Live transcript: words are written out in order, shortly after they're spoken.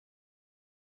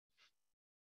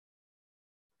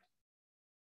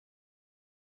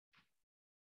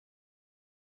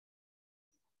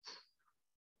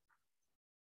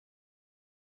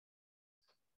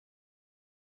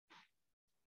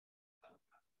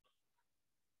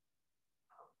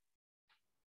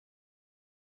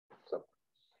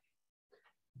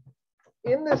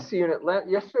in this unit,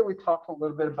 yesterday we talked a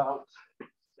little bit about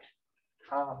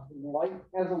light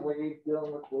as a wave,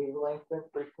 dealing with wavelength and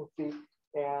frequency,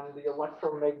 and the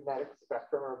electromagnetic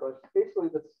spectrum, or basically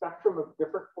the spectrum of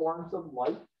different forms of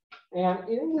light. And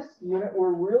in this unit,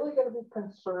 we're really going to be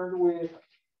concerned with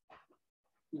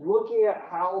looking at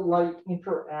how light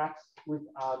interacts with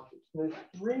objects. There's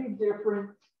three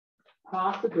different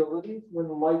possibilities when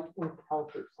light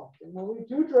encounters something. When we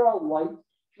do draw light,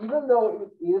 even though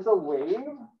it is a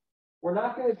wave, we're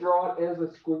not going to draw it as a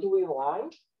squiggly line.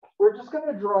 We're just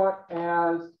going to draw it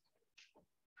as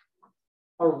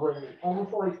a ray,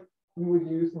 almost like you would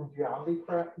use in geometry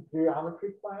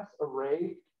class, a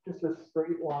ray, just a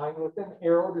straight line with an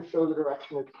arrow to show the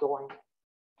direction it's going.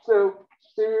 So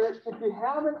if you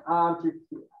have an object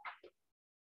here,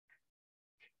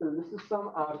 so this is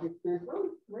some object, there's really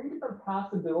three different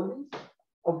possibilities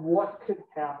of what could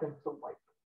happen to light.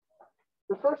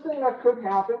 The first thing that could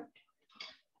happen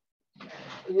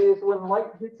is when light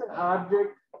hits an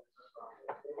object,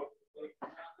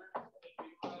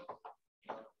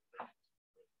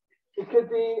 it could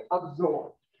be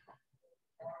absorbed.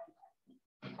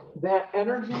 That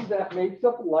energy that makes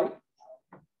up light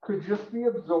could just be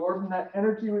absorbed, and that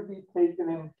energy would be taken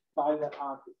in by that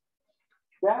object.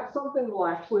 That's something we'll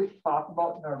actually talk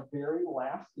about in our very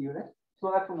last unit.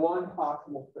 So that's one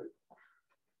possible fate.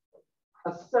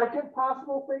 A second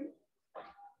possible fate,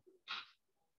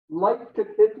 light could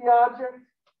hit the object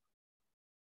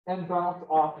and bounce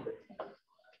off of it.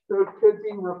 So it could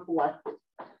be reflected.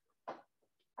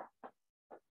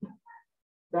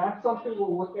 That's something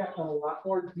we'll look at in a lot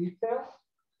more detail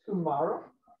tomorrow.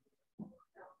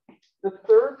 The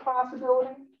third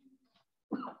possibility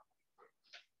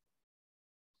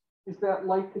is that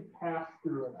light could pass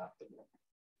through an object.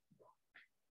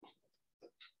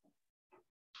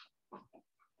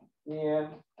 And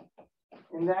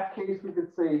in that case, we could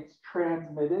say it's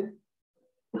transmitted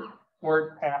or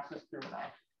it passes through an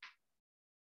object.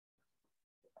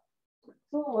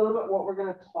 So a little bit what we're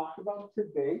going to talk about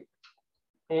today.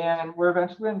 And we're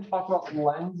eventually going to talk about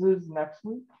lenses next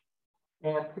week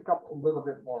and pick up a little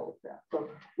bit more with that. So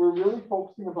we're really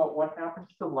focusing about what happens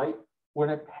to light when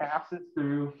it passes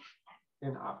through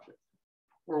an object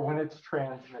or when it's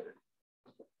transmitted.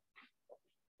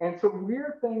 And some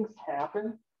weird things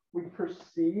happen. We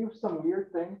perceive some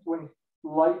weird things when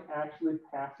light actually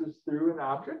passes through an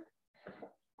object.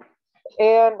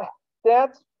 And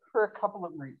that's for a couple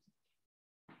of reasons.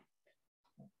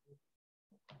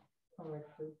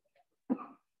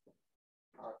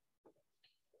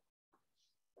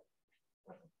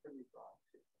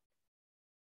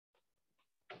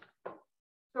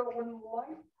 So when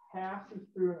light passes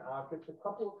through an object, a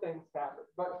couple of things happen.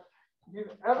 But if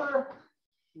you've ever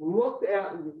looked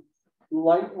at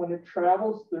light when it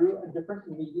travels through a different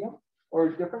medium or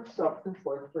a different substance,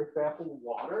 like for example,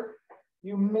 water,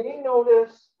 you may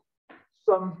notice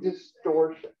some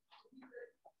distortion.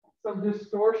 Some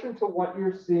distortion to what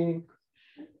you're seeing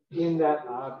in that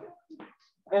object.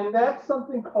 And that's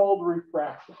something called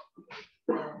refraction.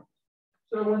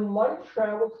 So when light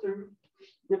travels through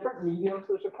different mediums,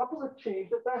 there's a couple of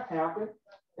changes that happen,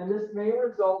 and this may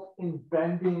result in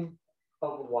bending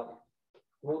of light.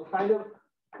 We'll kind of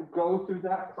go through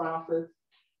that process,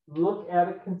 look at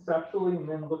it conceptually, and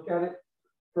then look at it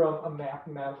from a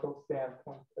mathematical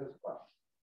standpoint as well.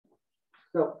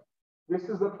 So this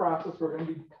is the process we're going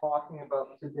to be talking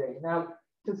about today. Now,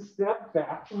 to step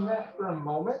back from that for a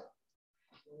moment,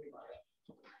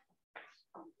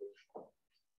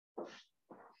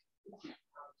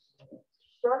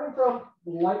 starting from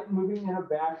light moving in a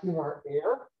vacuum or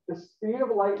air, the speed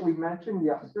of light we mentioned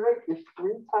yesterday is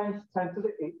 3 times 10 to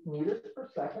the 8th meters per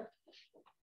second.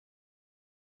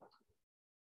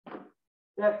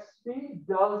 That speed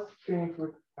does change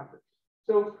with temperature.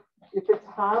 So if it's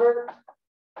hotter,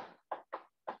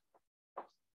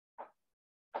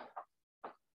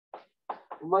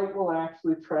 light will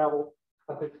actually travel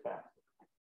a bit faster.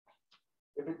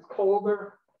 If it's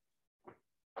colder,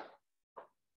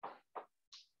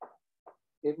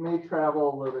 it may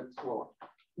travel a little bit slower.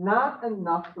 Not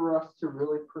enough for us to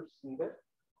really perceive it.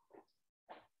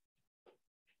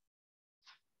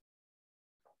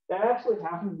 That actually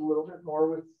happens a little bit more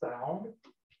with sound,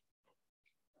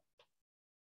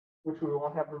 which we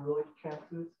won't have a really chance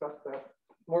to discuss that.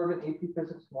 More of an AP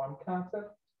Physics 1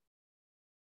 concept.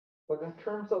 But in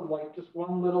terms of light, just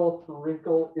one little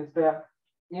wrinkle is that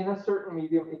in a certain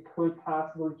medium, it could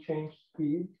possibly change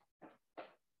speed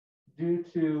due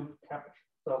to temperature.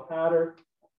 So hotter,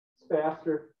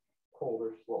 faster, colder,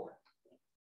 slower.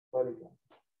 But again,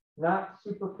 not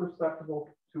super perceptible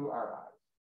to our eyes.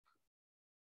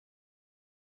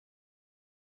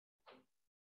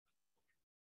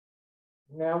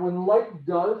 Now, when light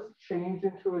does change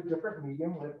into a different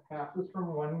medium, when it passes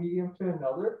from one medium to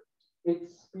another,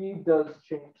 its speed does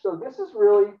change. So this is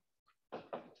really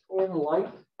in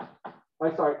light,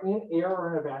 in air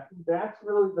or in a vacuum, that's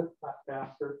really the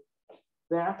faster.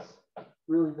 That's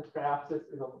really the fastest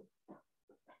it'll move.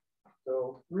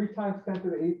 So 3 times 10 to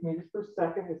the 8th meters per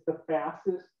second is the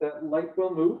fastest that light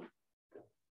will move.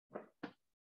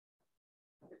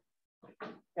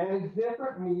 And in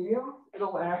different mediums,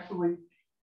 it'll actually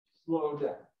slow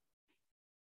down.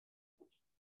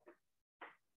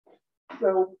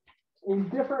 So in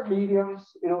different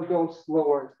mediums, it'll go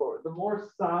slower and slower. The more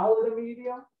solid a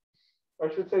medium, or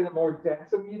I should say the more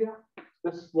dense a medium,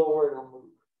 the slower it'll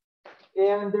move.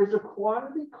 And there's a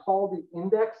quantity called the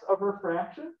index of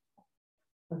refraction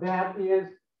that is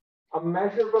a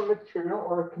measure of a material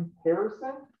or a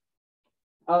comparison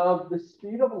of the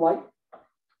speed of light,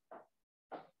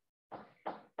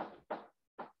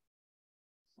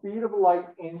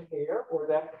 in air, or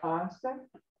that constant,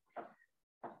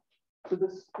 to the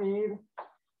speed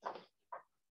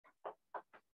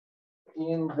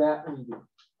in that medium.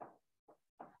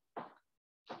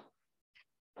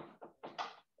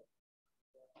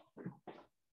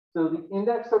 So the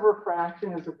index of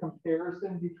refraction is a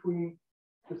comparison between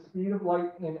the speed of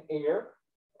light in air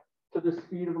to the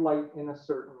speed of light in a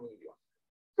certain medium.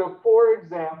 So for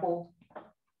example,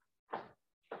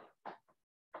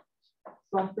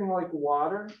 something like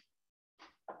water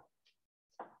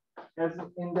has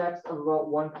an index of about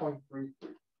 1.33.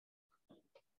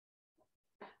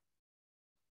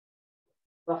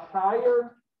 The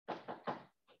higher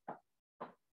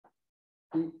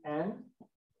the N,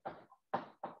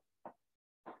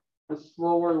 the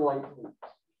slower light moves.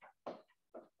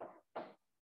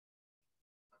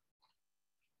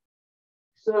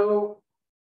 So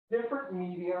different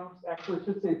mediums, actually I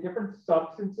should say different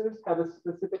substances have a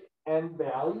specific N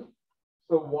value.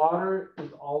 So water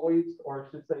is always, or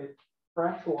I should say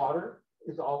fresh water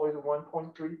is always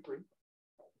 1.33.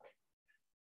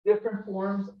 Different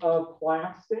forms of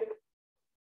plastic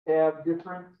have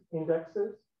different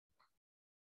indexes.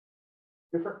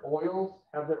 Different oils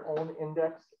have their own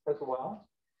index as well.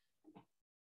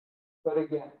 But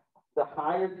again, the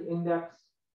higher the index,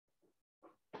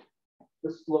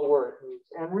 the slower it moves.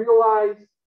 And realize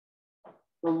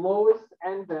the lowest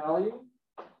N value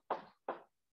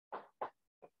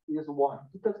is 1,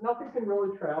 because nothing can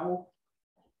really travel.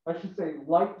 I should say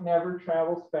light never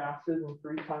travels faster than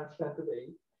 3 times 10 to the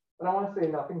 8th. But I want to say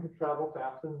nothing can travel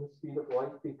faster than the speed of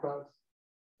light, because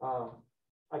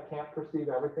I can't perceive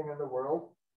everything in the world.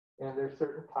 And there's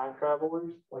certain time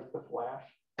travelers, like the Flash,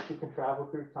 who can travel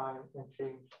through time and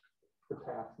change the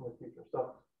past and the future.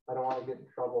 So I don't want to get in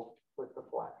trouble with the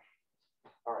Flash.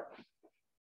 All right.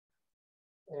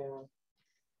 And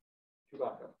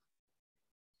Chewbacca.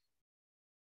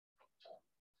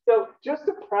 So just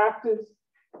to practice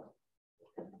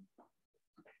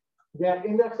that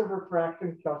index of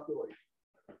refraction calculation.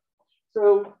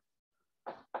 So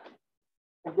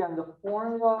again, the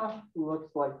formula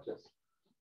looks like this,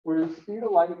 where the speed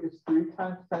of light is 3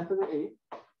 times 10 to the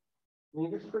 8th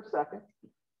meters per second.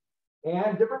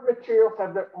 And different materials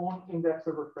have their own index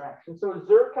of refraction. So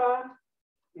zircon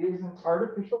is an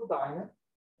artificial diamond.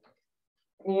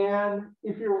 And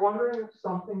if you're wondering if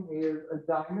something is a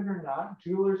diamond or not,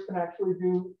 jewelers can actually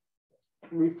do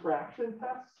refraction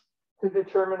tests to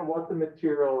determine what the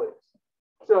material is.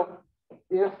 So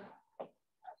if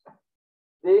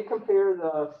they compare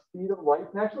the speed of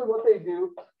light, and actually what they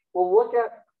do, we'll look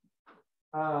at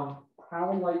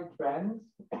how light bends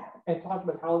and talk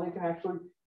about how they can actually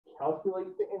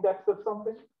calculate the index of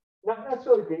something, not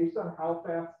necessarily based on how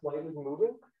fast light is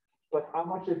moving, but how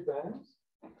much it bends.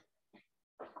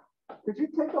 Could you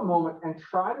take a moment and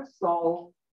try to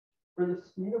solve for the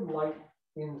speed of light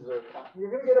in zircon? You're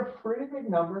going to get a pretty big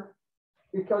number,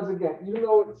 because again, even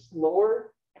though it's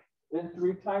slower than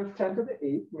 3 times 10 to the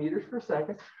 8th meters per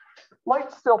second,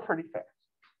 light's still pretty fast.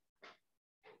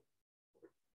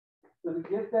 So to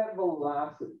get that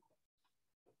velocity,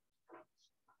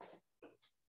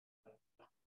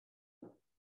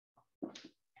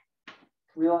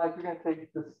 realize you're going to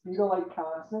take the speed of light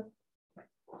constant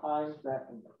times that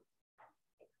index.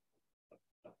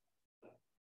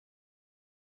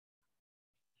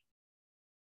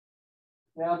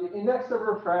 Now, the index of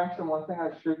refraction, one thing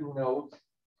I should note,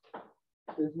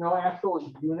 there's no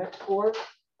actual unit for it,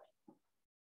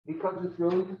 because it's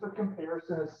really just a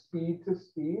comparison of speed to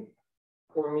speed,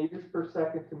 or meters per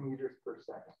second to meters per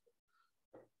second.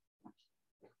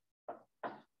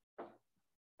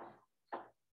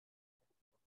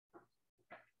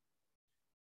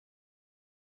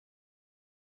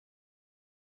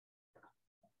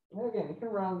 And again, you can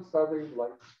round this however you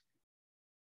like.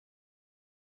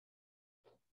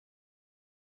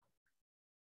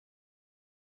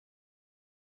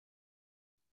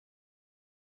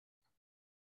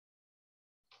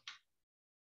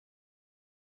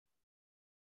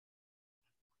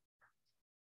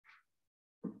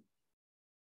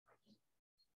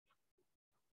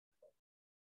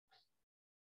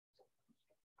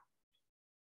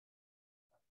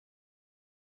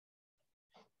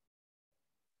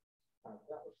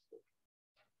 That was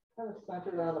kind of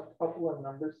centered on a couple of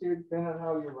numbers here, depending on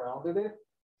how you rounded it.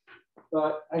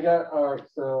 But I got, all right,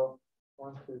 so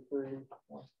 1, 2, 3,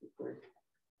 1, 2, 3.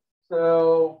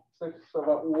 So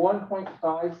about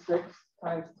 1.56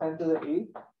 times 10 to the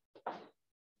 8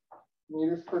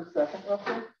 meters per second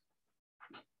roughly.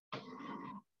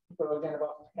 So again,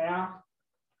 about half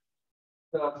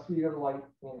the speed of light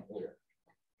in air.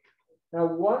 Now,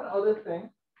 one other thing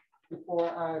before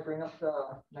I bring up the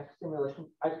next simulation,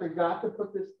 I forgot to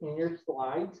put this in your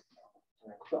slides.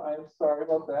 So I'm sorry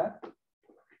about that.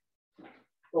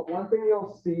 But one thing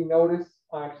you'll see,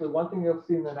 actually one thing you'll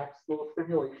see in the next little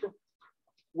simulation,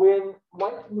 when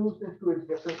light moves into a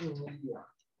different medium,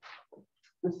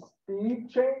 the speed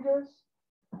changes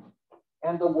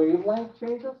and the wavelength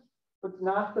changes, but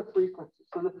not the frequency.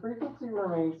 So the frequency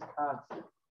remains constant.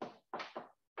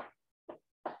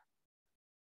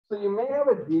 So you may have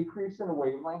a decrease in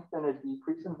wavelength and a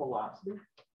decrease in velocity,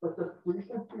 but the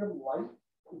frequency of light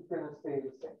is going to stay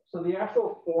the same. So the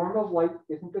actual form of light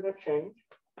isn't going to change.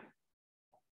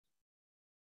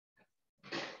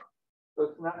 So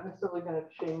it's not necessarily going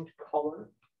to change color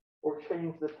or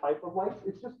change the type of light.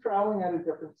 It's just traveling at a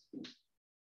different speed.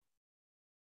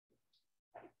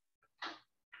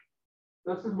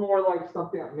 This is more like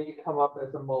something that may come up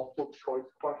as a multiple choice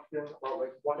question about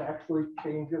like what actually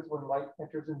changes when light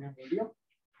enters a new medium.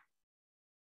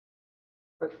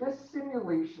 But this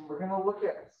simulation, we're going to look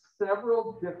at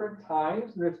several different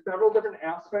times. There's several different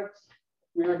aspects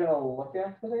we are going to look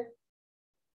at today.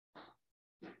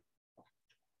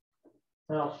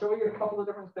 And I'll show you a couple of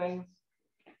different things.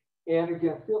 And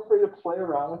again, feel free to play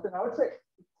around with it. I would say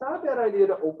it's not a bad idea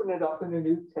to open it up in a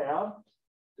new tab,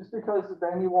 just because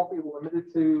then you won't be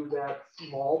limited to that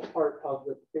small part of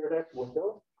the Pear Deck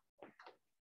window.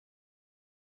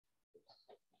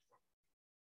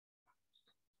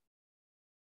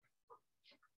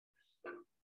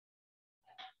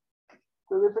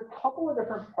 So there's a couple of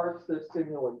different parts to the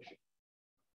simulation.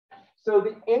 So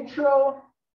the intro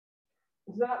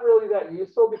is not really that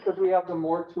useful because we have the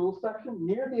more tools section.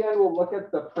 Near the end, we'll look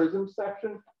at the prism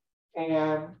section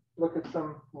and look at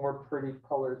some more pretty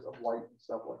colors of light and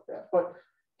stuff like that. But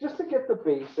just to get the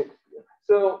basics here.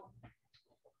 So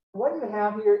what you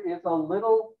have here is a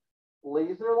little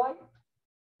laser light.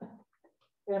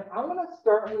 And I'm going to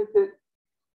start with it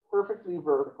perfectly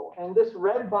vertical. And this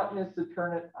red button is to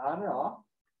turn it on and off.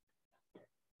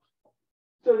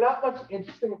 So not much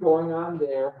interesting going on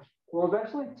there. We'll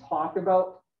eventually talk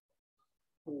about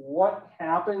what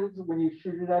happens when you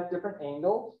shoot it at different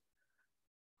angles.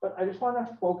 But I just want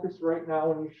to focus right now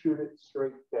when you shoot it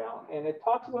straight down. And it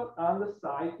talks about on the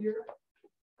side here,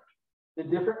 the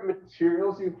different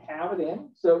materials you have it in.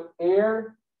 So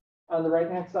air on the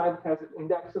right-hand side has an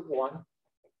index of 1.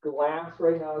 Glass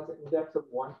right now is an index of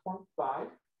 1.5.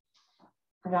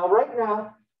 Now, right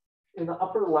now, in the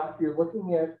upper left, you're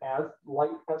looking at as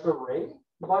light as a ray.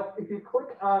 But if you click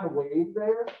on wave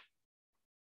there,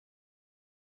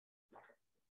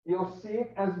 you'll see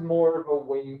it as more of a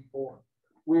waveform,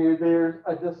 where there's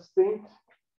a distinct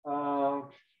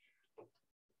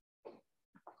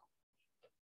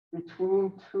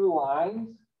between two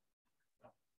lines.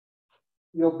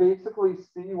 You'll basically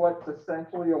see what's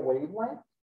essentially a wavelength.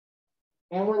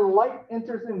 And when light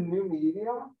enters a new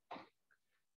medium,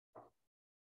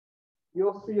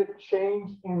 you'll see a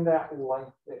change in that light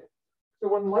there. So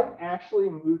when light actually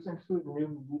moves into a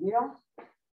new medium,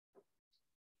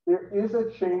 there is a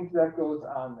change that goes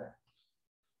on there.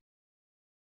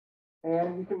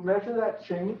 And you can measure that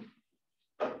change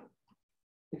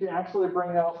if you actually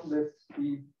bring out this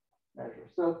speed measure.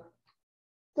 So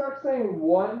start saying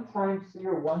 1 times c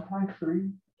or 1 times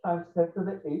 3 times 10 to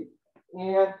the 8.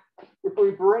 And if we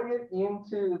bring it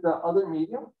into the other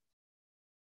medium,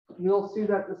 you'll see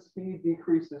that the speed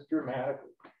decreases dramatically.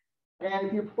 And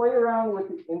if you play around with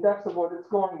the index of what it's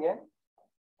going in,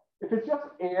 if it's just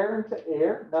air into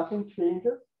air, nothing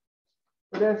changes.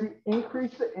 But as you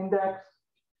increase the index,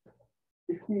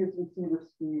 the key is you see the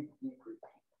speed decrease.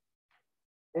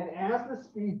 And as the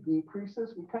speed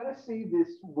decreases, we kind of see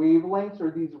these wavelengths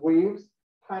or these waves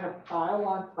kind of pile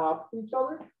on top of each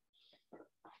other.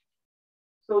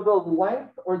 So the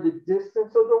length or the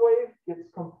distance of the wave gets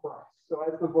compressed. So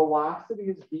as the velocity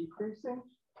is decreasing,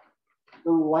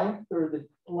 the length or the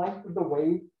length of the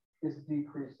wave is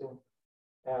decreasing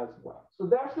as well. So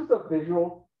that's just a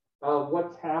visual of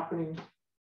what's happening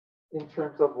in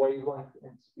terms of wavelength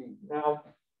and speed. Now,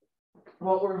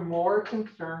 what we're more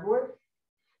concerned with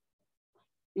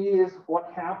is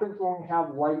what happens when we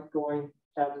have light going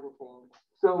at an angle.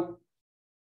 So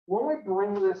when we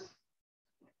bring this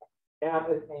at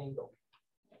an angle,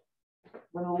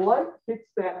 when light hits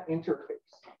that interface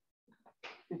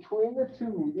between the two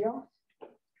mediums,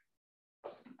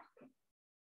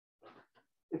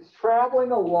 it's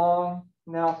traveling along.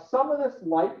 Now, some of this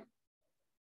light,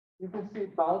 you can see,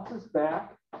 bounces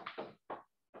back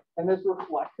and is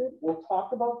reflected. We'll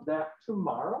talk about that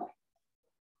tomorrow.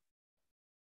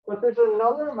 But there's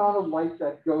another amount of light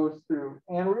that goes through,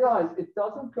 and realize it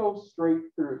doesn't go straight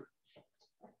through.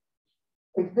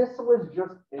 If this was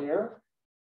just air,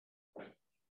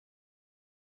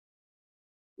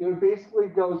 it would basically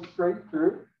go straight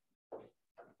through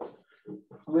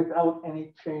without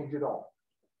any change at all.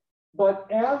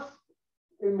 But as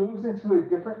it moves into a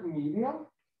different medium,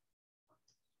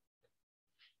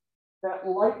 that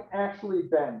light actually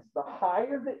bends. The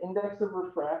higher the index of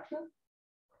refraction,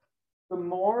 the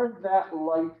more that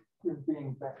light is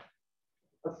being bent.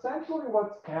 Essentially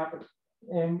what's happening,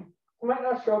 and it might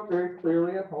not show up very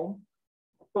clearly at home,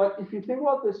 but if you think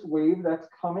about this wave that's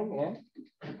coming in,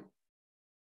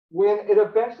 when it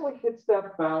eventually hits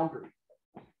that boundary,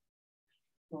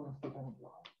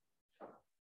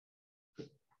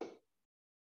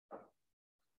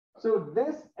 so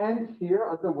this end here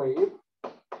of the wave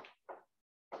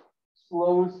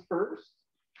slows first,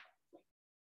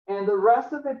 and the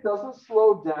rest of it doesn't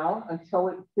slow down until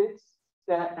it hits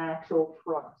that actual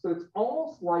front. So it's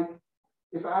almost like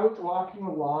if I was walking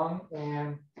along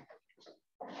and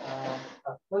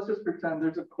let's just pretend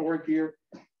there's a cord here.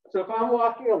 So if I'm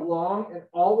walking along and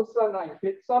all of a sudden I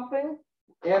hit something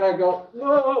and I go,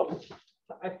 whoa,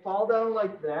 I fall down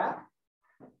like that,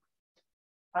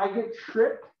 I get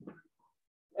tripped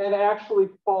and actually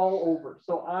fall over.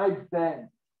 So I bend.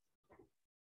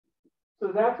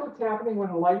 So that's what's happening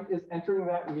when light is entering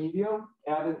that medium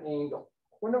at an angle.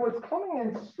 When it was coming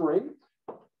in straight,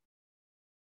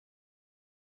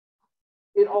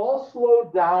 it all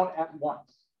slowed down at once.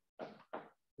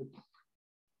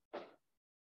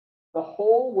 The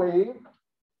whole wave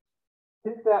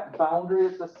hit that boundary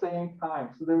at the same time.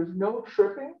 So there was no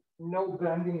tripping, no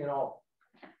bending at all.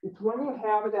 It's when you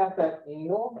have it at that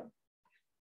angle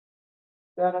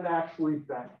that it actually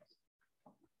bends.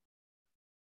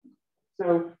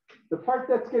 So the part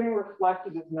that's getting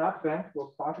reflected is not bent.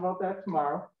 We'll talk about that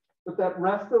tomorrow. But that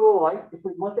rest of the light, if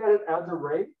we look at it as a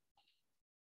ray,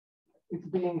 it's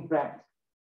being bent.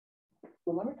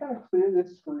 So let me kind of clear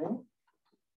this screen.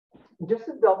 Just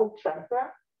to double check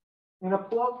that, I'm going to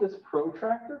pull out this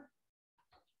protractor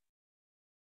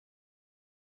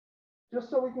just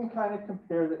so we can kind of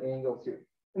compare the angles here.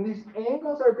 And these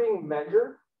angles are being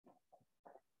measured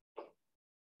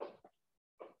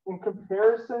in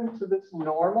comparison to this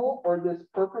normal or this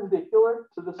perpendicular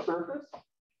to the surface.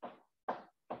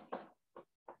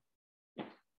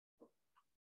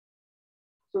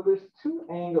 So there's two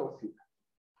angles here.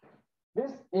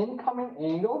 This incoming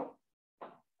angle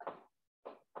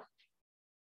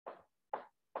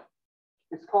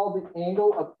is called the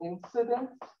angle of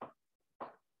incidence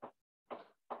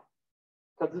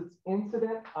because it's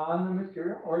incident on the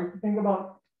material. Or you can think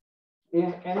about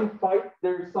in any fight,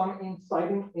 there's some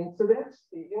inciting incidents.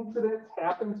 The incidence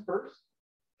happens first.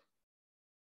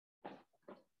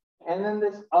 And then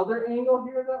this other angle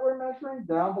here that we're measuring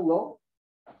down below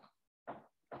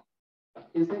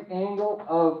is the angle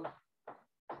of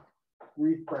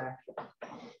refraction.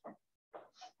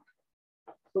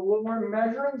 So when we're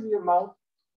measuring the amount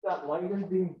that light is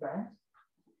being bent,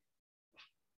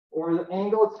 or the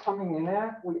angle it's coming in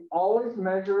at, we always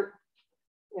measure it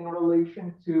in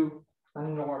relation to a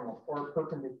normal or a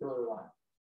perpendicular line.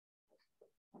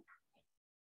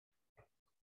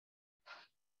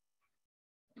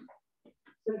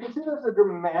 So you can see there's a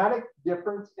dramatic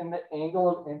difference in the angle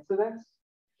of incidence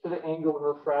to the angle of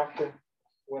refraction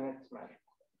when it's measured.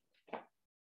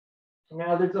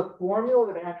 Now there's a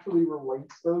formula that actually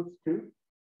relates those two.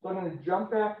 So I'm going to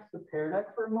jump back to the pear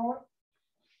deck for a moment.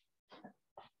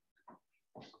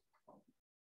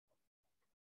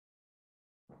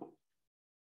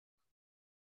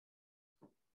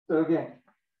 So again,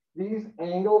 these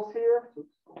angles here, oops,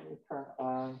 let me turn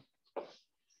on.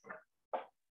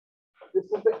 This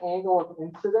is the angle of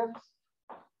incidence.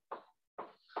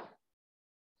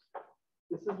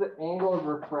 This is the angle of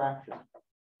refraction.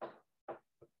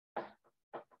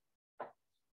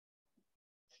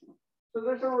 So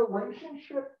there's a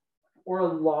relationship or a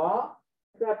law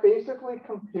that basically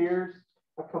compares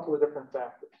a couple of different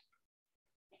factors.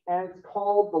 And it's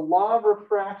called the law of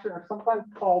refraction, or sometimes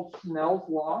called Snell's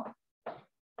law.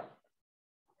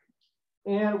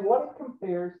 And what it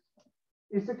compares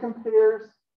is it compares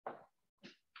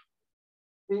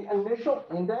the initial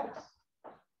index.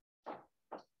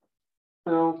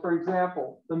 So for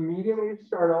example, the medium you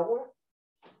start out with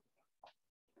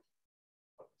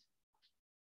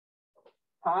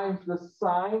times the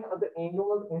sine of the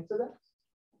angle of incidence.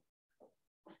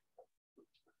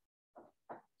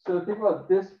 So think about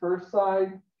this first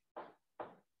side.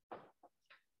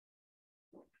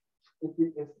 Is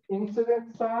the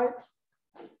incident side,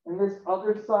 and this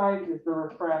other side is the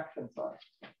refraction side.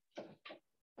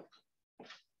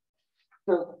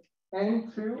 So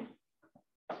N2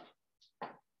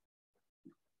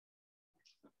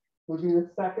 would be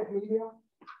the second medium,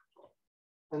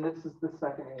 and this is the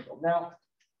second angle. Now,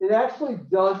 it actually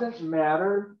doesn't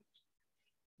matter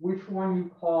which one you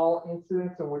call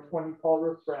incidence and which one you call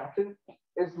refraction,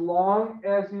 as long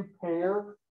as you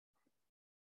pair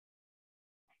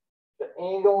the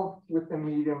angle with the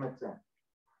medium it's in.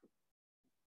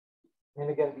 And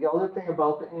again, the other thing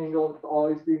about the angle, it's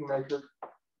always being measured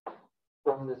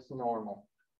from this normal,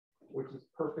 which is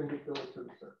perpendicular to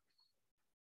the surface.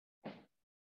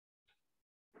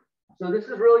 So this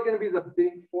is really going to be the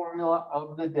big formula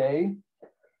of the day,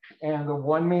 and the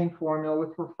one main formula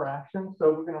with refraction.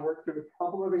 So we're going to work through a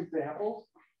couple of examples.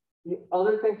 The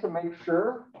other thing to make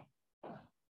sure,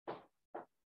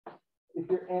 if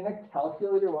you're in a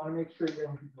calculator, you want to make sure you're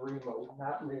in degree mode,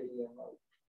 not radian mode.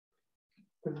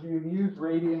 Because if you use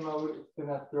radian mode, it's going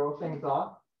to throw things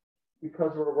off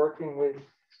because we're working with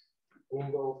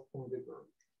angles and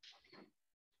degrees.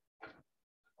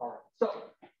 All right, so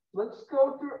let's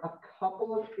go through a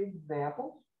couple of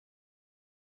examples.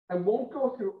 I won't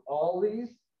go through all these,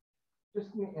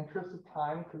 just in the interest of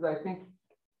time, because I think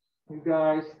you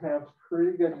guys have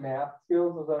pretty good math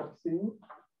skills, as I've seen.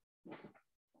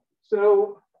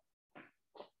 So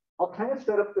I'll kind of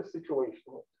set up the situation.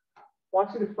 I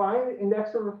want you to find the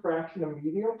index of refraction of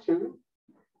medium 2,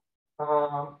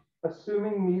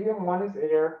 assuming medium 1 is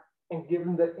air, and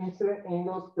given the incident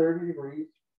angle is 30 degrees,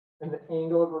 and the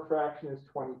angle of refraction is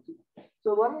 22.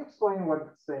 So let me explain what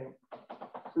it's saying.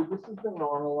 So this is the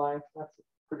normal line. That's a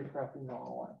pretty crappy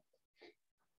normal line.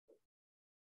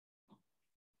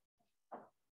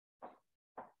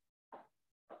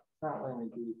 Not letting me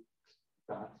do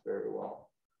dots very well.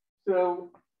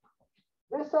 So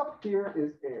this up here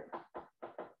is air.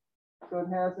 So it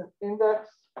has an index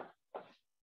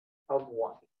of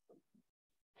 1.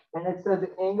 And it says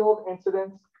the angle of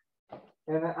incidence.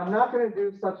 And I'm not going to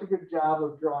do such a good job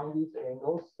of drawing these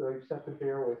angles, so you just have to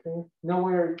bear with me. No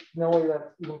way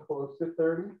that's even close to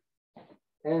 30.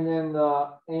 And then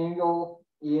the angle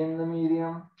in the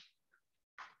medium,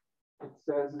 it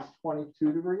says is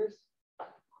 22 degrees.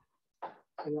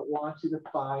 And it wants you to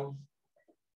find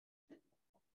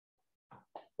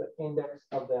the index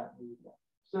of that medium.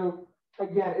 So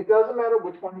again, it doesn't matter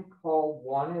which one you call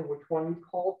 1 and which one you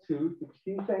call 2. The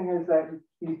key thing is that you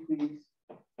keep these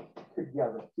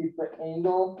together. Keep the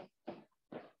angle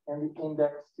and the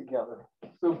index together.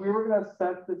 So if we were going to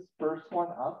set this first one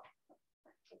up,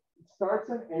 it starts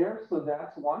in air, so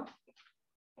that's 1.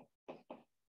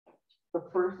 The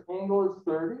first angle is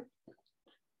 30.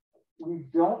 We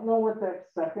don't know what that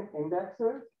second index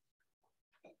is,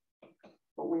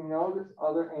 but we know this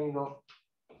other angle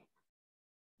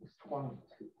is 22.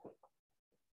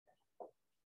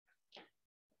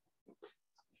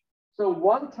 So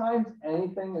 1 times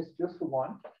anything is just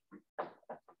 1.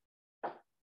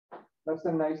 That's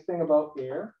the nice thing about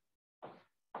air.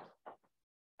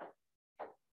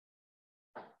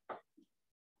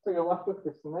 So you're left with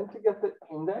this. And then to get the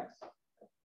index,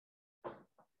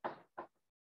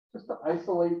 just to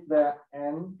isolate that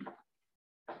n,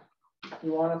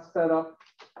 you want to set up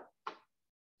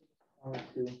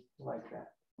 22 like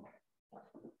that.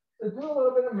 So do a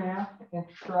little bit of math and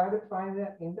try to find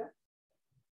that index.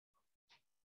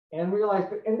 And realize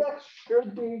the index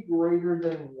should be greater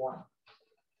than 1.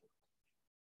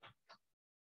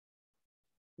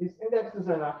 These indexes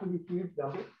are not going to be huge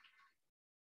numbers,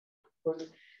 but it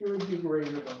should be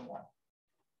greater than 1.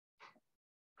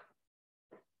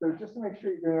 So just to make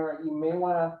sure you're doing it right, you may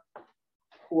want to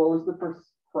close the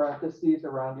parentheses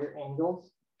around your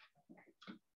angles,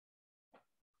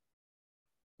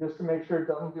 just to make sure it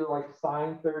doesn't do like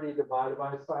sine 30 divided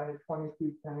by sine of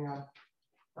 22, depending on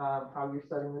how you're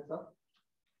setting this up.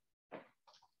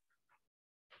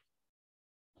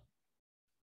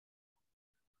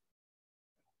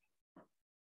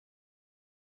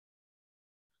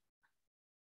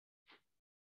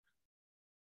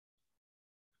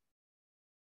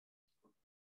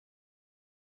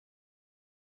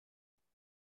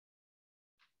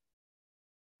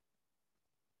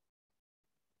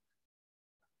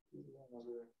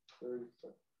 another 36.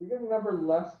 If you get a number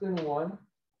less than 1,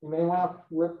 you may want to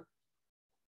flip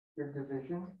your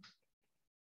division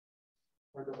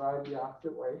or divide the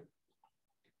opposite way.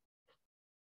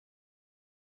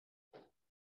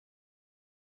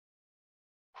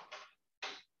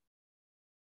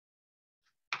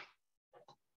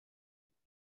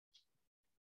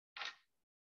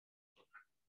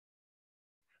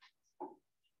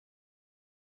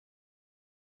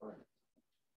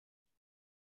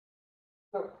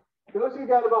 So those who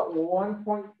got about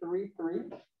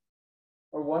 1.33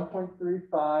 or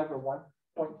 1.35 or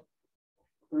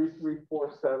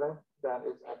 1.3347, that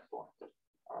is excellent.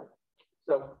 All right.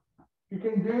 So you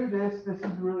can do this. This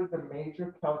is really the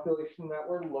major calculation that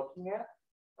we're looking at.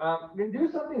 You can do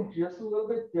something just a little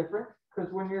bit different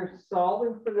because when you're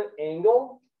solving for the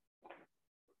angle,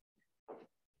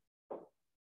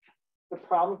 the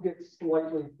problem gets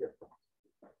slightly different.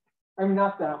 I mean,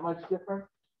 not that much different.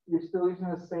 You're still using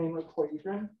the same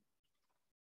equation.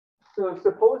 So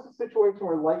suppose a situation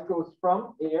where light goes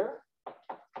from air.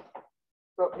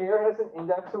 So air has an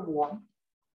index of 1,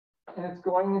 and it's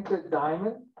going into a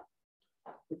diamond,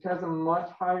 which has a much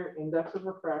higher index of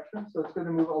refraction. So it's going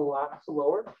to move a lot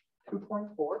slower,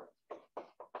 2.4.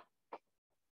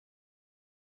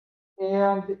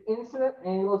 And the incident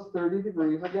angle is 30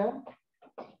 degrees again.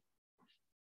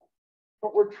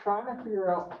 But we're trying to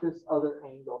figure out this other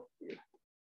angle here.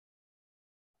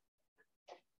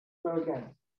 So again,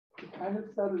 to kind of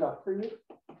set it up for you.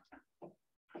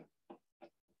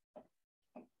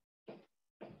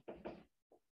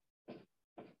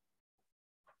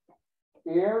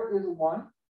 Air is 1.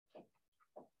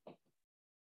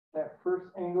 That first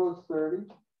angle is 30.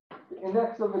 The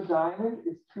index of a diamond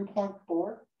is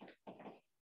 2.4.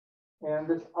 And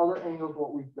this other angle is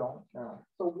what we don't know.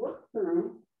 So work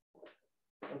through.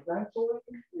 Eventually,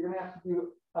 you're going to have to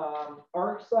do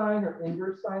arc sine or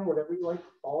inverse sine, whatever you like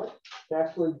to call it, to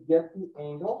actually get the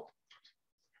angle.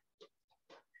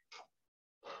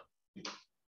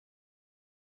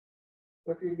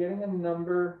 So if you're getting a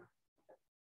number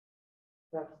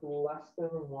that's less than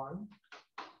 1,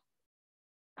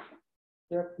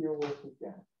 check your work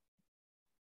again.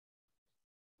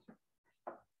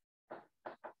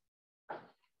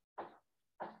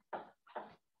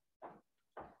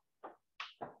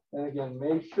 And again,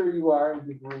 make sure you are in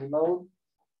degree mode.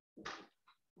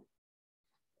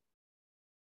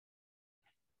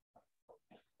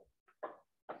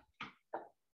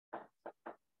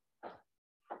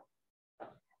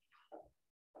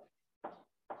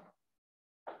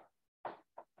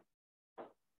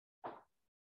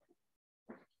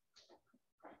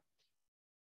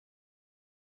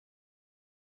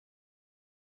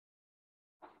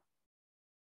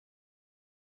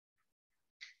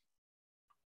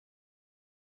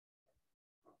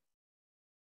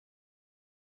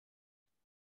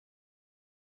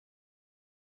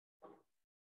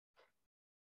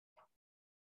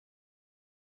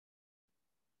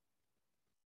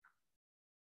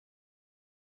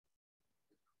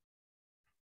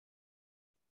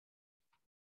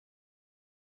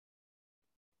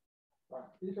 Right,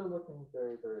 these are looking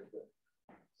very, very good.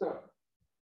 So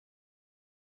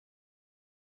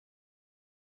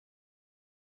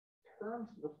in terms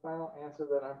of the final answer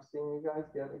that I'm seeing you guys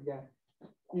get, again,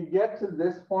 you get to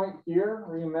this point here,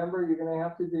 remember you're going to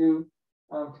have to do,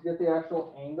 to get the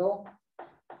actual angle,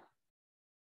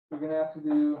 you're going to have to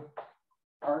do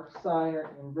arc sine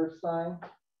or inverse sine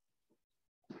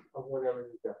of whatever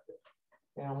you got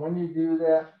there. And when you do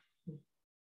that,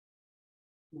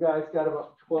 you guys got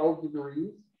about 12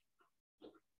 degrees.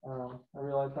 I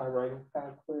realize my writing's kind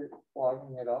of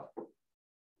clogging it up.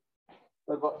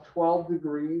 But about 12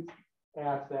 degrees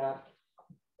at that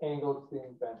angle it's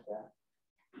being bent at.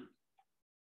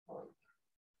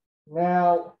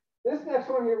 Now, this next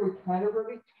one here we kind of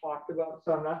already talked about,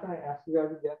 so I'm not going to ask you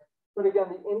guys again. But again,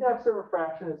 the index of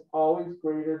refraction is always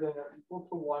greater than or equal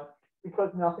to 1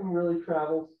 because nothing really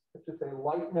travels, I should say,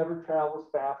 light never travels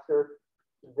faster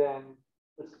than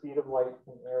the speed of light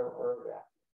in air or vacuum.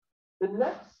 The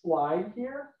next slide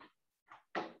here,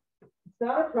 it's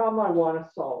not a problem I want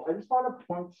to solve. I just want to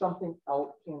point something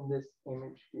out in this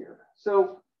image here.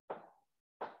 So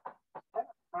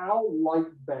how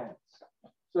light bends.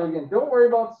 So again, don't worry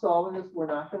about solving this. We're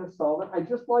not going to solve it. I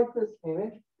just like this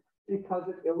image because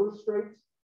it illustrates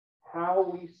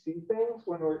how we see things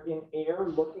when we're in air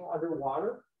looking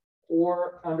underwater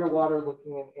or underwater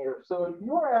looking in air. So if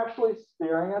you are actually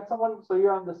staring at someone, so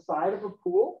you're on the side of a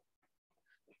pool,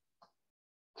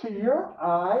 to your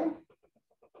eye,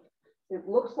 it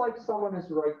looks like someone is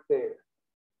right there.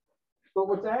 But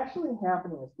what's actually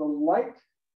happening is the light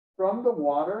from the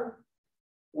water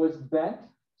was bent.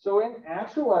 So in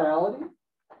actuality,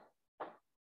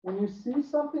 when you see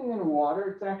something in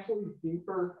water, it's actually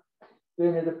deeper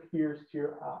than it appears to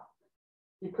your eye.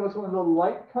 Because when the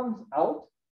light comes out,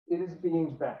 it is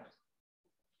being bent.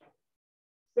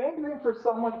 Same thing for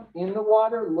someone in the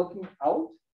water looking out.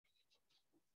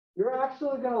 You're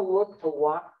actually going to look a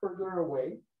lot further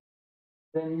away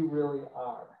than you really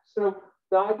are. So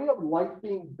the idea of light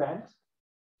being bent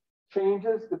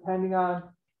changes depending on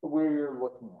where you're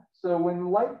looking at. So when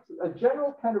light, a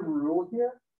general kind of rule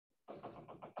here,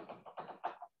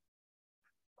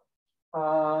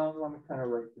 let me kind of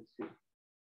write this here.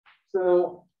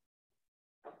 So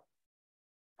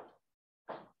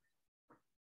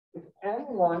if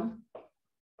N1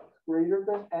 is greater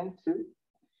than N2,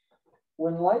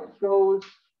 when light goes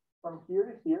from here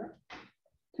to here,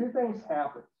 two things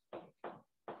happen.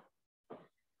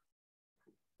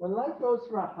 When light goes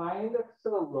from a high index to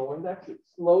a low index, it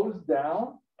slows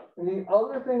down. And the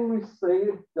other thing we say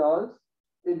it does,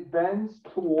 it bends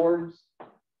towards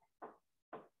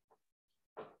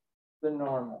the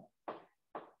normal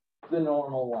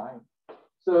line.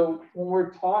 So when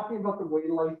we're talking about the way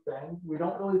light bends, we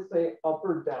don't really say up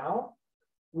or down.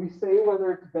 We say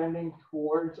whether it's bending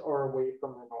towards or away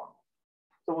from the normal.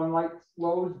 So when light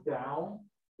slows down,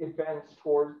 it bends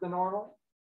towards the normal.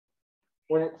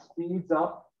 When it speeds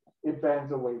up, it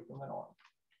bends away from the normal.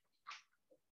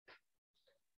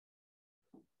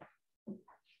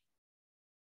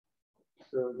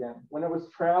 So again, when it was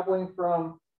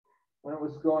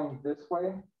going this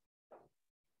way,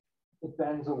 it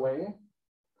bends away.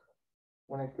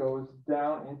 When it goes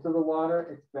down into the water,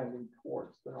 it's bending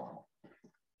towards the normal.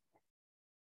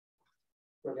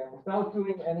 So again, without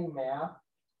doing any math,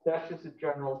 that's just a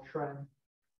general trend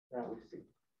that we see.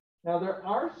 Now, there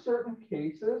are certain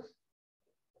cases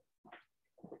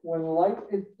when light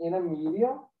is in a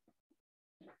medium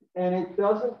and it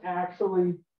doesn't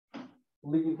actually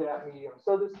leave that medium.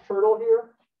 So this turtle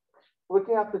here,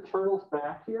 looking at the turtle's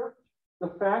back here, the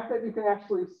fact that you can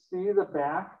actually see the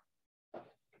back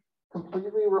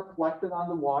completely reflected on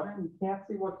the water and you can't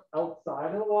see what's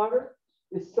outside of the water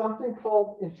is something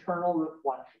called internal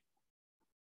reflection,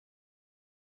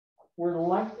 where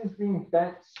light is being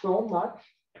bent so much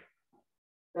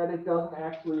that it doesn't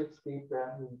actually escape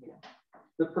that medium.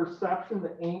 The perception,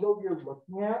 the angle you're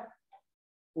looking at,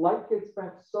 light gets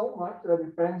bent so much that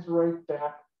it bends right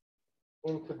back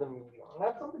into the medium. And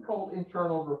that's something called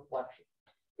internal reflection.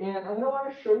 And I'm going to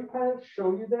want to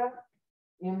show you that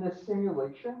in the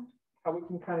simulation, how we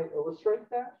can kind of illustrate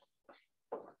that.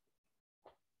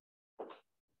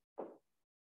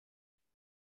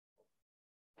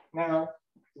 Now,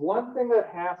 one thing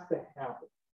that has to happen.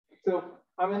 So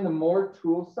I'm in the more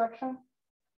tools section.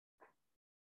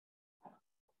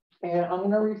 And I'm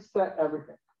going to reset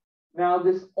everything. Now,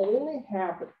 this only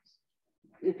happens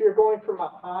if you're going from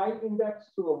a high index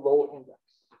to a low index.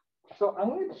 So I'm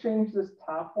going to change this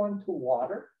top one to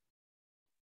water,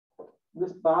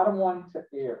 this bottom one to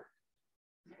air.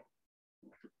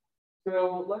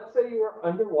 So let's say you are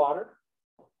underwater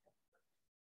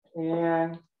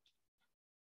and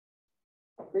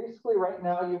basically right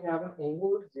now you have an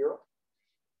angle of 0.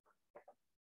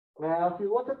 Now, if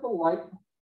you look at the light,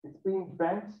 it's being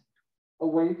bent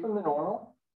away from the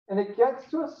normal, and it gets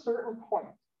to a certain point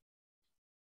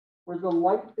where the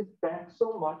light is bent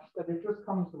so much that it just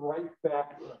comes right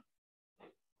back in.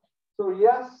 So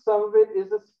yes, some of it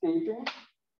is escaping,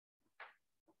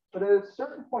 but at a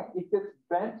certain point, it gets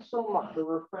bent so much or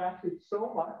refracted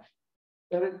so much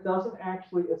that it doesn't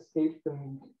actually escape the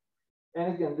medium.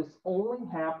 And again, this only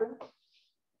happens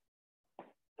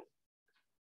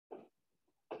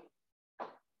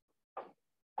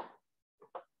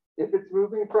if it's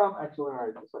moving from, actually, all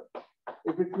right, this way.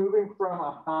 If it's moving from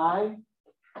a high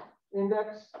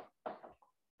index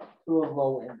to a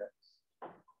low index.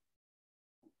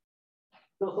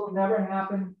 So this will never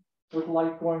happen with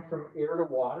light going from air to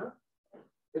water.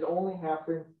 It only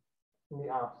happens in the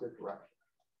opposite direction.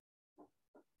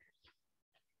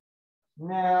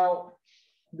 Now,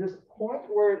 this point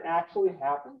where it actually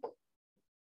happens,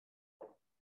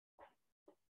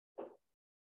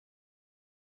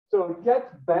 so it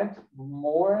gets bent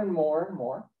more and more and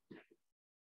more.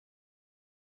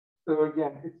 So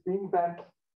again, it's being bent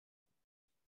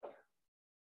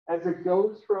as it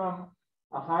goes from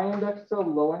a high index to a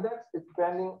low index, it's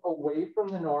bending away from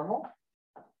the normal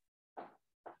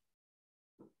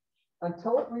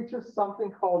until it reaches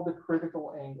something called the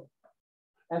critical angle.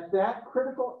 At that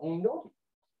critical angle,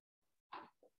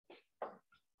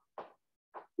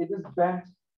 it is bent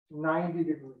 90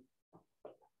 degrees.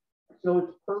 So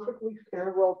it's perfectly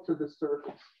parallel to the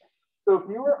surface. So if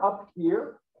you were up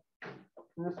here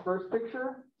in this first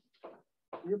picture,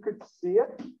 you could see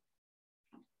it,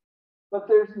 but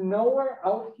there's nowhere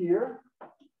out here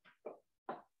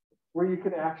where you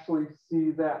could actually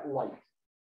see that light.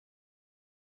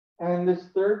 And in this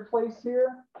third place here,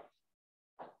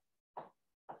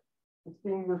 it's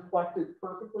being reflected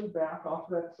perfectly back off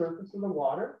that surface of the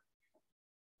water.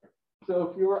 So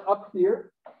if you were up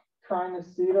here trying to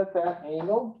see it at that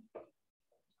angle,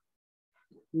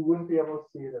 you wouldn't be able to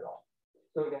see it at all.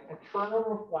 So again, internal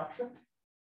reflection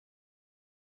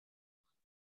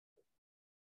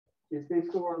is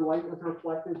basically where light is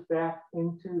reflected back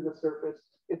into the surface.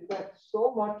 It's that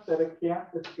so much that it can't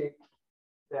escape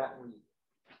that read.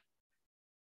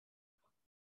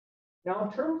 Now,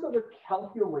 in terms of the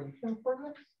calculation for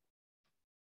this,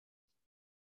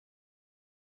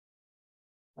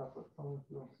 that's what someone's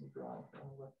doing some drawing.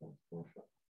 Let them finish up.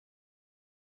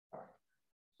 All right.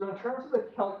 So in terms of the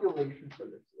calculation for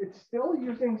this, it's still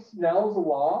using Snell's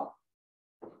law,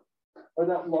 or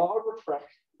that law of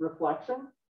reflection.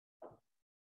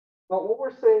 But what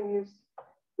we're saying is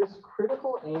this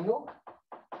critical angle,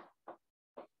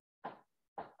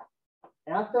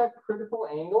 at that critical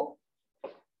angle,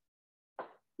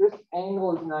 this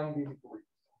angle is 90 degrees.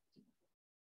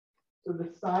 So the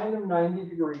sine of 90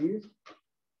 degrees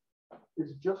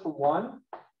is just 1.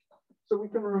 So we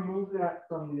can remove that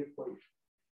from the equation.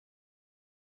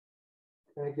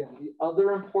 And again, the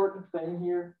other important thing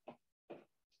here,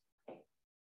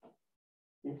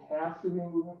 it has to be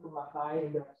moving from a high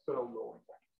index to a low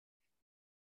index.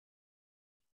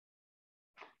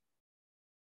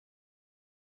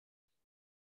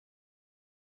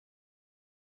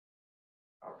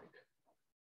 All right.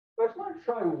 So I just want to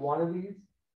try one of these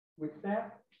with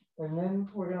that, and then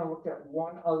we're going to look at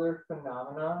one other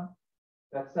phenomenon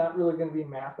that's not really going to be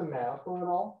mathematical at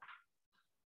all.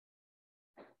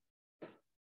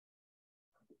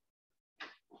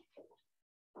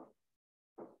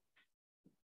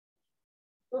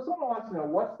 So someone wants to know,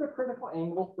 what's the critical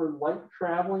angle for light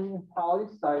traveling in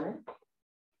polystyrene,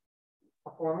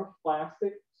 a form of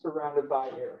plastic surrounded by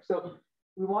air? So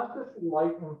we want this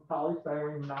light in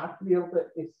polystyrene not to be able to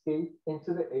escape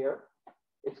into the air.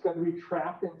 It's going to be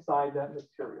trapped inside that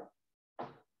material.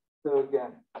 So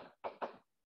again,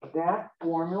 that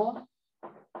formula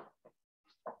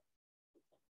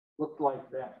looks like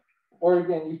that. Or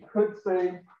again, you could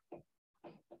say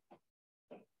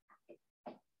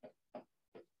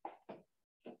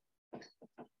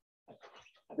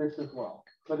this as well.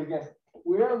 But again,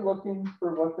 we are looking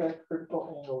for what that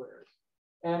critical angle is.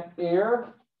 And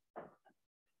air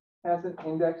has an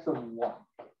index of 1.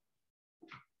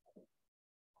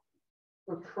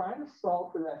 So trying to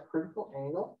solve for that critical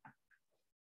angle,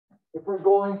 if we're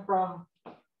going from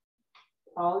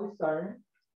polystyrene,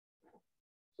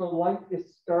 so light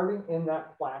is starting in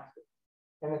that plastic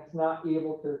and it's not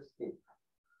able to escape.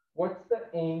 What's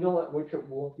the angle at which it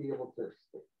won't be able to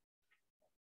escape?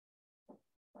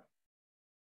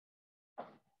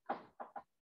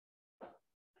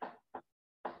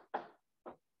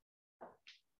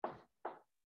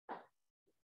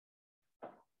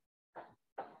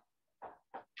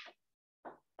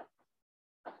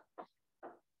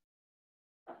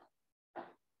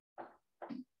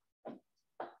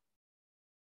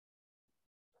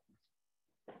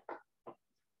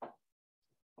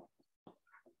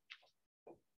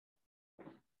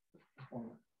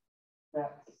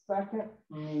 That second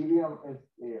medium is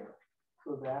air.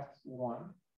 So that's 1.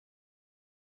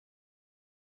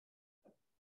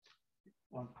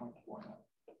 1.49.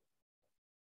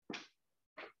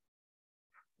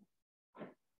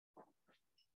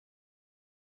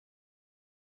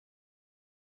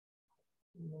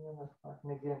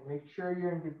 And again, make sure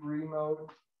you're in degree mode.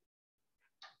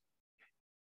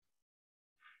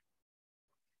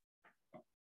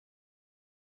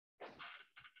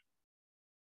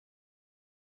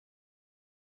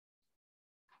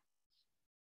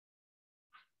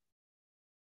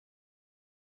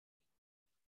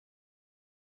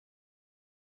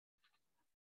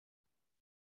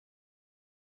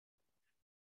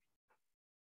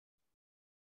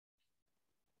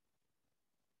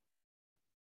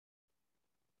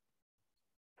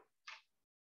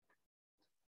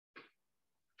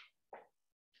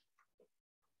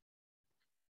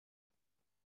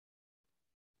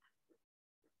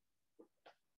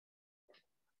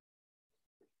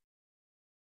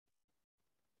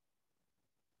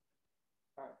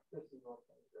 All right, this is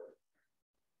looking good.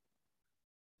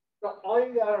 So all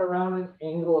you got around an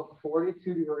angle of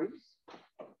 42 degrees.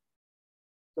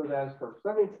 So that is perfect.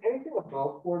 That means anything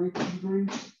above 42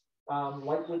 degrees,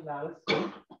 light would not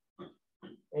escape.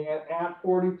 And at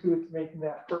 42, it's making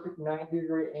that perfect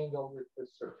 90-degree angle with the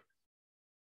surface.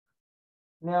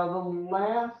 Now, the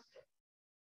last,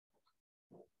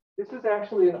 this is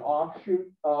actually an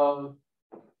offshoot of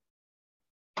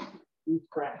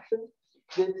refraction.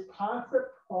 This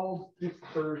concept called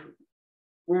dispersion,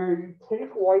 where you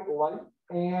take white light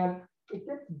and it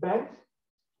gets bent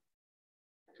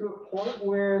to a point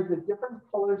where the different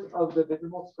colors of the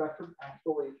visible spectrum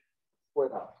actually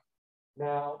split up.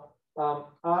 Now,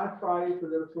 on Friday, for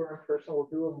those who are in person, we'll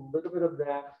do a little bit of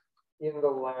that in the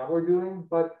lab we're doing,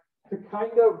 but to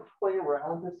kind of play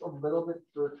around this a little bit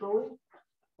virtually,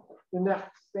 in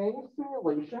that same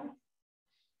simulation,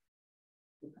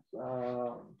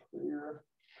 clear.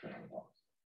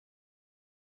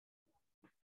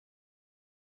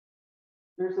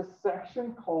 There's a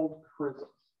section called prisms.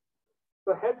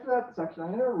 So head to that section.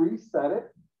 I'm going to reset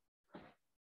it.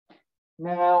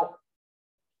 Now,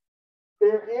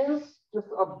 there is just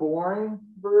a boring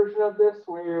version of this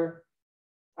where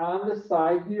on the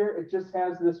side here, it just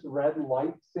has this red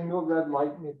light, single red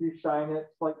light. And if you shine it,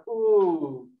 it's like,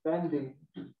 ooh, bending.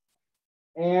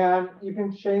 And you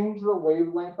can change the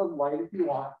wavelength of light if you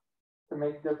want to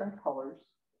make different colors.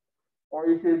 Or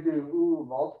you could do, ooh,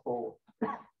 multiple.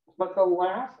 But the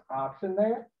last option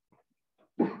there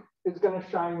is going to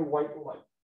shine white light.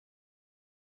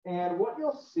 And what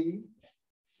you'll see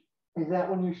is that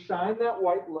when you shine that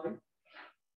white light,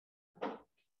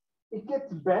 it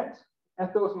gets bent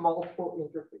at those multiple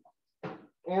interfaces.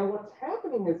 And what's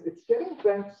happening is it's getting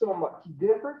bent so much,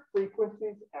 different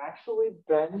frequencies actually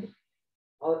bend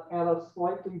at a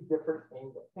slightly different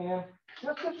angle. And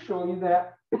just to show you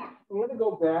that, I'm going to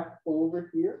go back over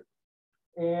here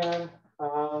and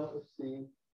let's see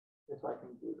if I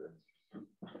can do this.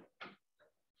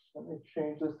 Let me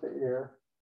change this to air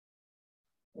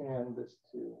and this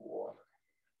to water.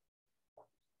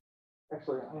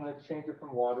 Actually, I'm going to change it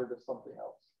from water to something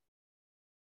else.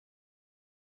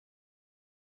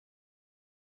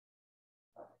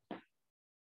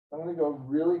 I'm going to go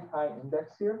really high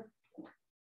index here.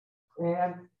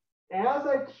 And as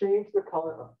I change the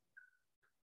color,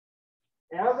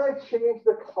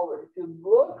 if you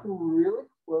look really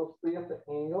closely at the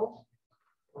angle,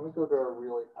 let me go to a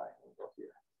really high angle here.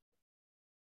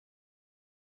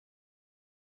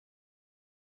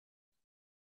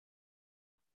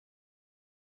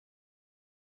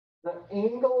 The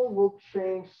angle will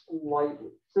change slightly.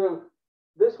 So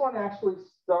this one actually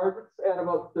starts at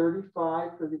about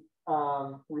 35 for the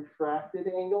refracted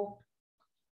angle,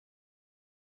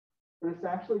 but it's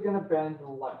actually going to bend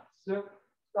less. So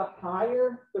the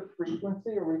higher the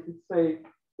frequency, or we could say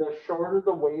the shorter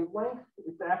the wavelength,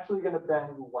 it's actually going to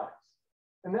bend less.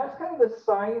 And that's kind of the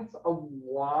science of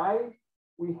why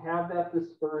we have that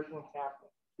dispersion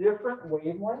happening. Different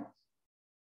wavelengths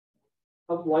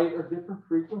of light or different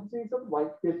frequencies of light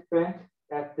get bent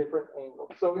at different angles.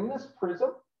 So in this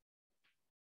prism,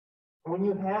 when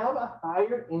you have a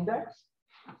higher index,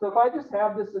 so if I just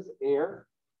have this as air,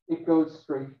 it goes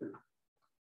straight through.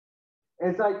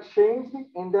 As I change the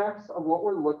index of what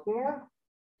we're looking at,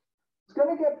 it's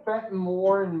going to get bent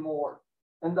more and more.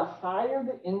 And the higher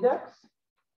the index,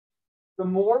 the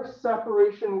more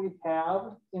separation we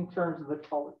have in terms of the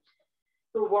colors.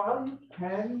 So while you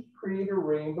can create a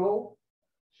rainbow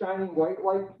shining white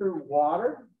light through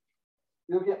water,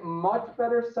 you'll get much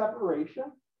better separation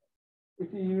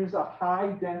if you use a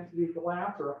high density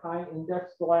glass or a high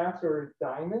index glass or a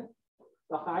diamond.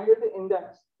 The higher the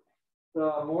index,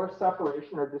 the more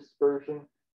separation or dispersion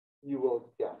you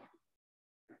will get.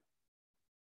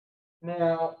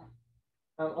 Now,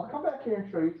 I'll come back here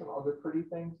and show you some other pretty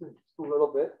things in just a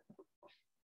little bit,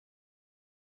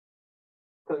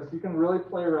 because you can really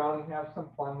play around and have some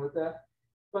fun with that.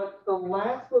 But the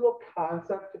last little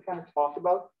concept to kind of talk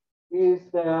about is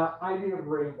the idea of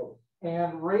rainbows.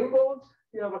 And rainbows,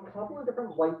 you have a couple of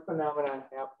different light phenomena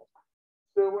happening.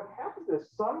 So what happens is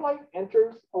sunlight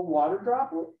enters a water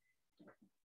droplet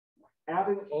at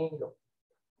an angle.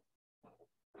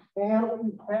 And what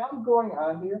you have going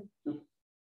on here,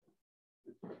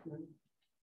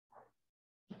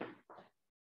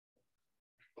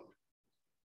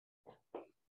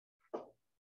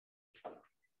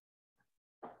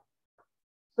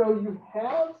 so you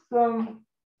have some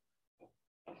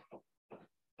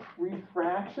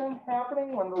refraction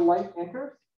happening when the light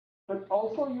enters, but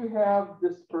also you have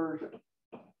dispersion.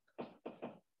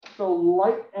 So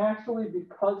light actually,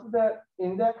 because of that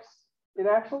index, it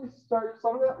actually starts,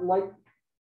 some of that light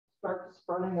starts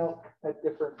spreading out at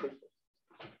different places.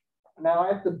 Now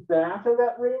at the back of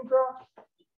that raindrop,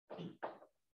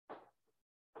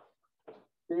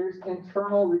 there's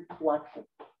internal reflection.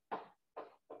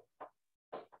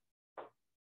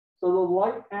 So the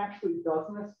light actually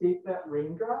doesn't escape that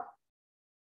raindrop.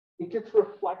 It gets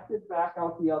reflected back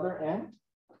out the other end.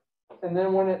 And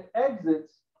then when it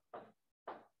exits,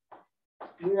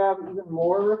 you have even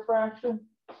more refraction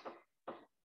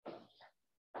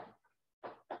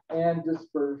and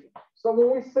dispersion. So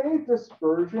when we say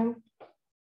dispersion,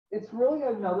 it's really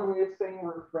another way of saying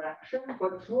refraction,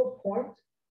 but to a point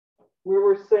where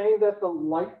we're saying that the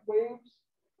light waves,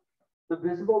 the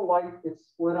visible light, is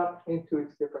split up into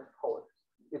its different colors.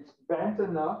 It's bent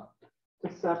enough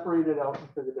to separate it out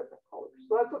into the different colors.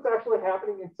 So that's what's actually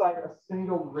happening inside a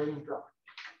single raindrop.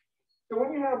 So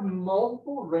when you have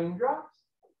multiple raindrops,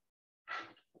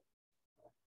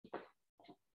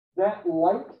 that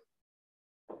light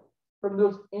from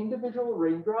those individual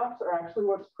raindrops are actually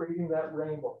what's creating that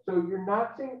rainbow. So you're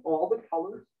not seeing all the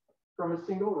colors from a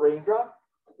single raindrop.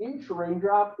 Each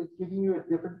raindrop is giving you a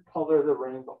different color of the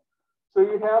rainbow. So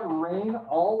you have rain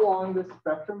all along the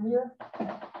spectrum here.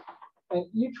 And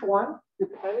each one,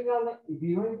 depending on the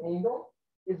viewing angle,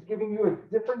 is giving you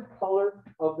a different color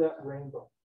of that rainbow.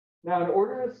 Now, in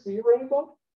order to see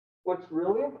rainbow, what's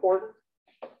really important,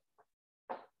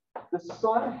 the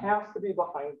sun has to be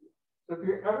behind you. So if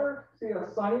you ever see a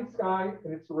sunny sky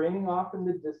and it's raining off in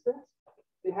the distance,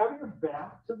 you have your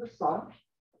back to the sun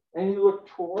and you look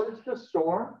towards the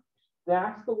storm,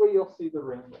 that's the way you'll see the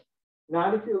rainbow.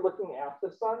 Not if you're looking at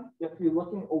the sun, if you're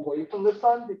looking away from the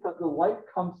sun, because the light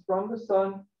comes from the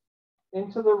sun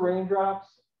into the raindrops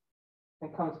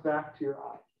and comes back to your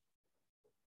eye.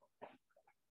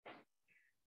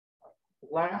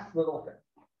 Last little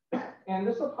thing, and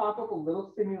this will pop up a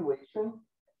little simulation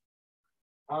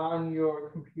on your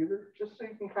computer, just so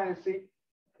you can kind of see,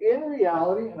 in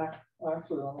reality, and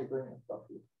actually let me bring this up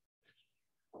here.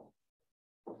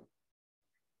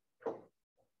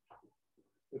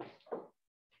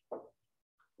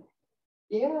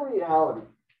 In reality,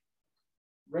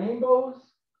 rainbows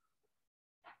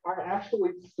are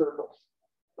actually circles.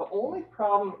 The only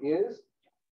problem is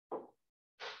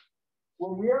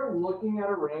when we are looking at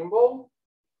a rainbow,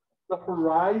 the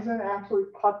horizon actually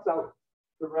cuts out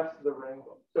the rest of the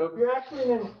rainbow. So if you're actually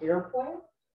in an airplane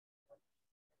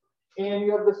and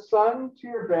you have the sun to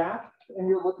your back and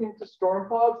you're looking to storm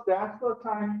clouds, that's the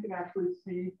time you can actually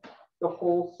see the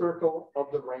whole circle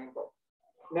of the rainbow.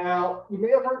 Now, you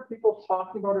may have heard people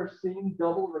talking about or seeing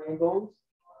double rainbows.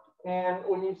 And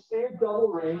when you see a double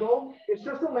rainbow, it's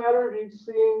just a matter of you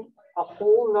seeing a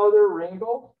whole nother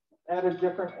rainbow at a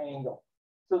different angle.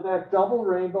 So that double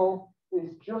rainbow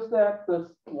is just that the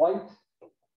light,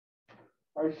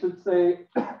 or I should say,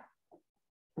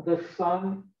 the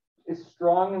sun is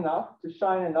strong enough to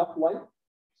shine enough light.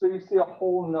 So you see a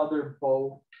whole nother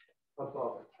bow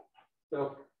above it.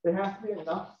 So there has to be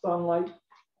enough sunlight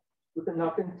with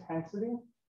enough intensity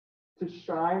to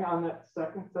shine on that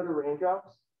second set of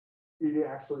raindrops for you to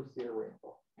actually see a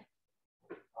rainbow.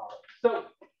 So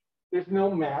there's no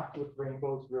math with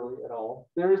rainbows really at all.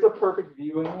 There is a perfect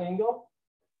viewing angle,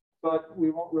 but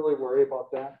we won't really worry about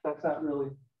that. That's not really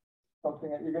something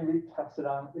that you're going to be tested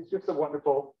on. It's just a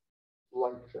wonderful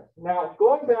light show. Now,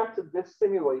 going back to this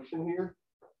simulation here,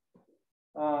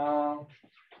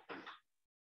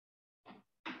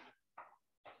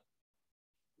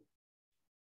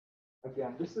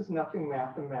 again, this is nothing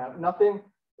mathematical, nothing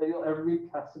that you'll ever be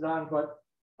tested on, but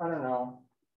I don't know.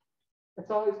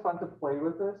 It's always fun to play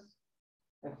with this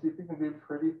and see if you can do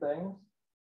pretty things.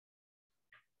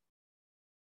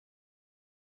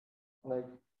 Like,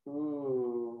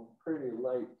 ooh, pretty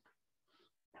light.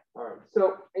 All right,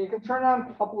 so you can turn on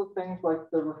a couple of things like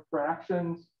the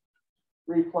refractions,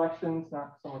 reflections,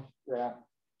 not so much that,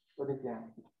 but again,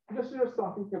 just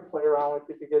something you can play around with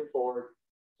if you get bored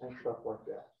and stuff like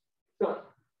that. So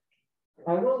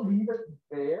I will leave it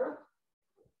there.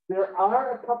 There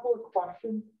are a couple of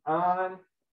questions on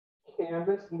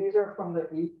Canvas, and these are from the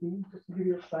AP, just to give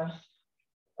you a sense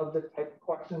of the type of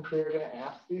questions they're going to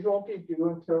ask. These won't be due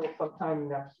until sometime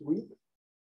next week,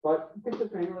 but you can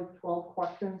just maybe like 12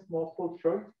 questions, multiple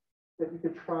choice, that you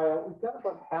could try out. We've got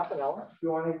about half an hour. If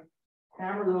you want to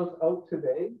hammer those out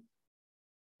today,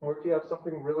 or if you have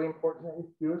something really important that you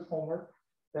do as homework,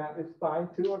 that is fine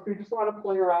too. Or if you just want to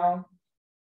play around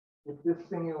with this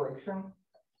simulation,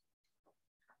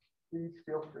 please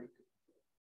feel free to.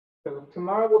 So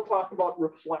tomorrow we'll talk about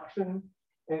reflection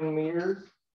and mirrors,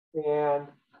 and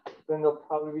then there'll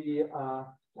probably be,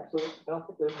 actually, I don't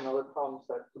think there's another problem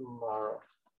set tomorrow.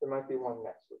 There might be one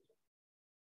next week.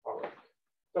 All right.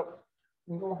 So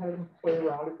you can go ahead and play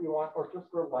around if you want, or just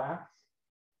relax.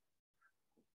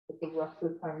 But the rest of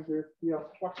the time, if you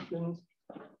have questions,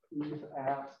 please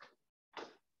ask.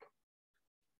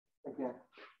 Again,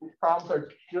 these problems are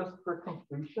just for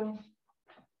completion,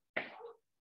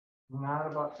 not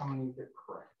about someone you get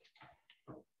correct.